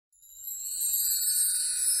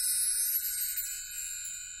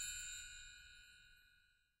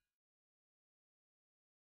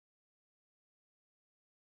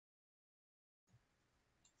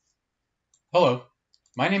Hello,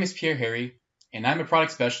 my name is Pierre Hery, and I'm a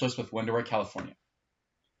product specialist with Wonderware California.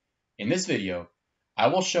 In this video, I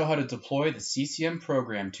will show how to deploy the CCM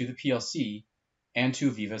program to the PLC and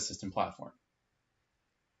to Viva system platform.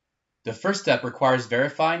 The first step requires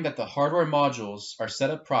verifying that the hardware modules are set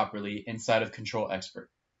up properly inside of Control Expert.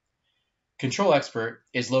 Control Expert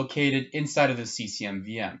is located inside of the CCM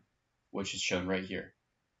VM, which is shown right here.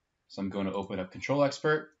 So I'm going to open up Control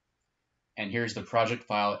Expert, and here's the project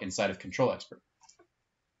file inside of Control Expert.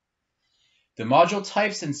 The module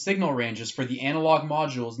types and signal ranges for the analog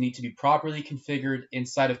modules need to be properly configured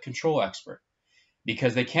inside of Control Expert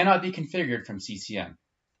because they cannot be configured from CCM.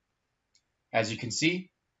 As you can see,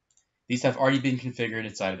 these have already been configured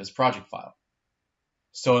inside of this project file.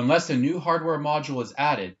 So unless a new hardware module is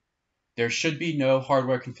added, there should be no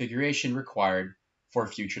hardware configuration required for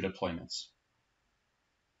future deployments.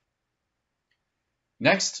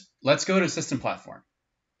 Next, let's go to System Platform.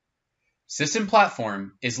 System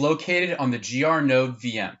Platform is located on the GR node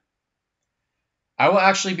VM. I will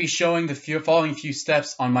actually be showing the following few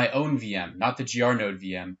steps on my own VM, not the GR node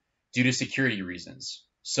VM, due to security reasons.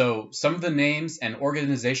 So some of the names and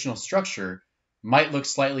organizational structure might look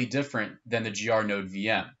slightly different than the GR node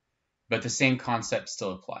VM, but the same concepts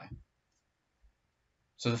still apply.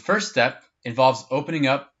 So the first step involves opening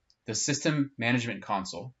up the System Management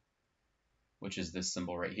Console, which is this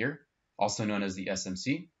symbol right here, also known as the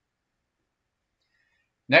SMC.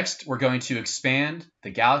 Next, we're going to expand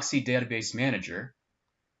the Galaxy Database Manager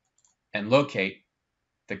and locate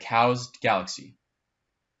the COWS Galaxy.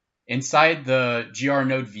 Inside the GR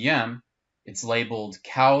node VM, it's labeled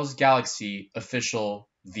COWS Galaxy Official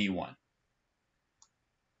V1.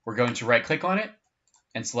 We're going to right-click on it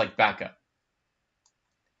and select Backup.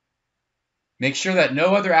 Make sure that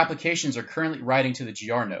no other applications are currently writing to the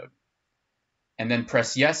GR node, and then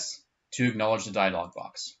press Yes to acknowledge the dialog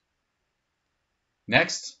box.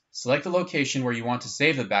 Next, select the location where you want to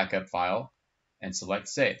save the backup file and select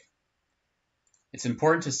Save. It's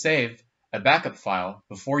important to save a backup file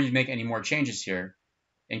before you make any more changes here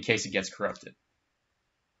in case it gets corrupted.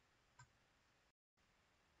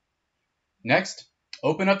 Next,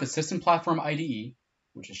 open up the System Platform IDE,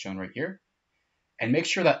 which is shown right here, and make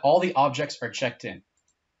sure that all the objects are checked in.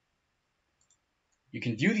 You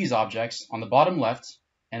can view these objects on the bottom left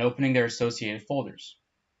and opening their associated folders.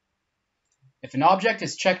 If an object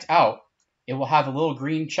is checked out, it will have a little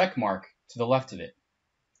green check mark to the left of it.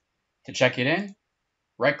 To check it in,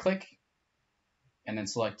 right-click, and then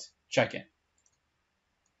select Check In.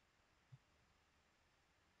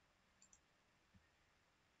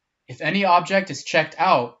 If any object is checked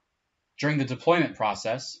out during the deployment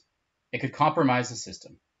process, it could compromise the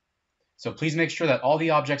system. So please make sure that all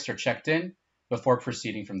the objects are checked in before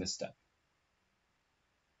proceeding from this step.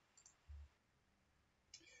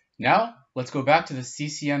 Now, let's go back to the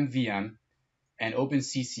CCM VM and open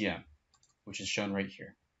CCM, which is shown right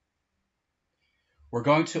here. We're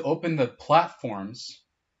going to open the Platforms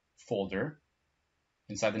folder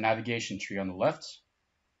inside the navigation tree on the left,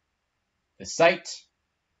 the site,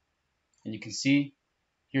 and you can see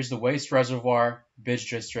here's the Waste Reservoir Bridge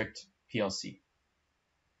District PLC.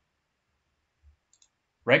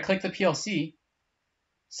 Right-click the PLC,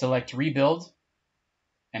 select Rebuild,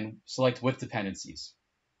 and select With Dependencies.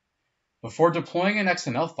 Before deploying an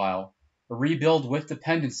XML file, a rebuild with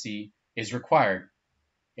dependency is required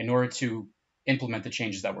in order to implement the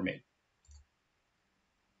changes that were made.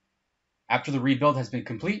 After the rebuild has been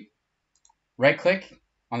complete, right-click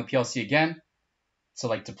on the PLC again,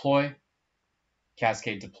 select Deploy,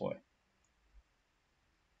 Cascade Deploy.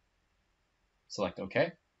 Select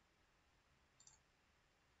OK.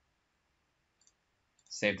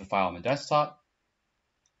 Save the file on the desktop.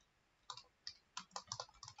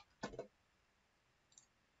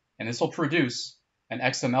 And this will produce an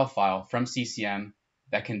XML file from CCM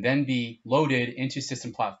that can then be loaded into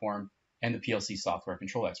System Platform and the PLC software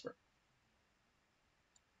Control Expert.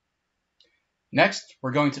 Next,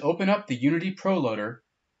 we're going to open up the Unity Proloader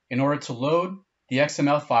in order to load the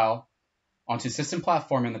XML file onto System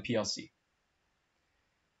Platform and the PLC.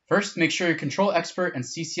 First, make sure your Control Expert and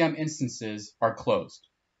CCM instances are closed,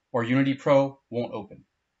 or Unity Pro won't open.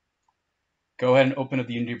 Go ahead and open up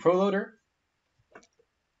the Unity Proloader,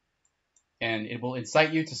 and it will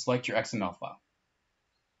incite you to select your XML file.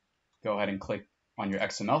 Go ahead and click on your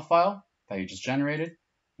XML file that you just generated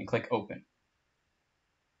and click Open.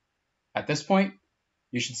 At this point,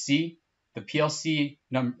 you should see the PLC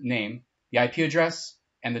name, the IP address,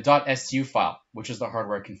 and the .stu file, which is the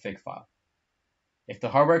hardware config file. If the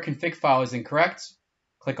hardware config file is incorrect,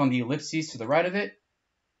 click on the ellipses to the right of it,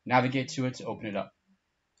 navigate to it to open it up.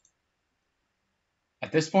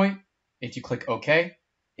 At this point, If you click OK,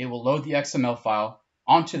 it will load the XML file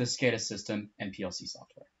onto the SCADA system and PLC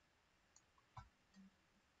software.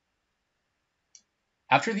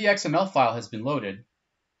 After the XML file has been loaded,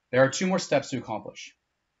 there are two more steps to accomplish.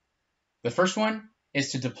 The first one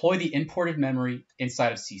is to deploy the imported memory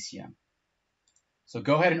inside of CCM. So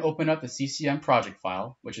go ahead and open up the CCM project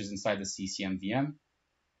file, which is inside the CCM VM.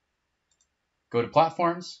 Go to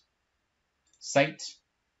Platforms, Site,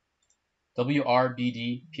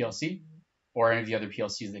 WRBD PLC, or any of the other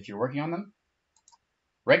PLCs if you're working on them.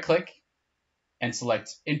 Right-click and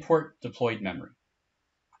select Import Deployed Memory.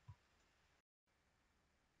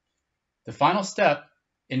 The final step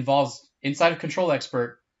involves, inside of Control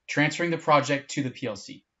Expert, transferring the project to the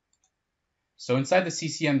PLC. So inside the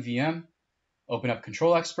CCM VM, open up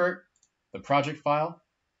Control Expert, the project file,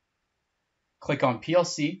 click on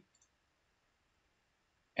PLC,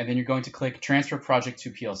 and then you're going to click Transfer Project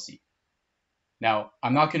to PLC. Now,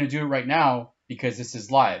 I'm not going to do it right now because this is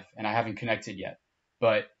live and I haven't connected yet,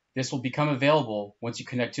 but this will become available once you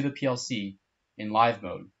connect to the PLC in live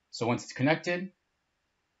mode. So once it's connected,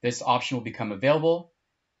 this option will become available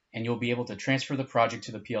and you'll be able to transfer the project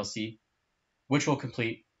to the PLC, which will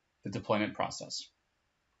complete the deployment process.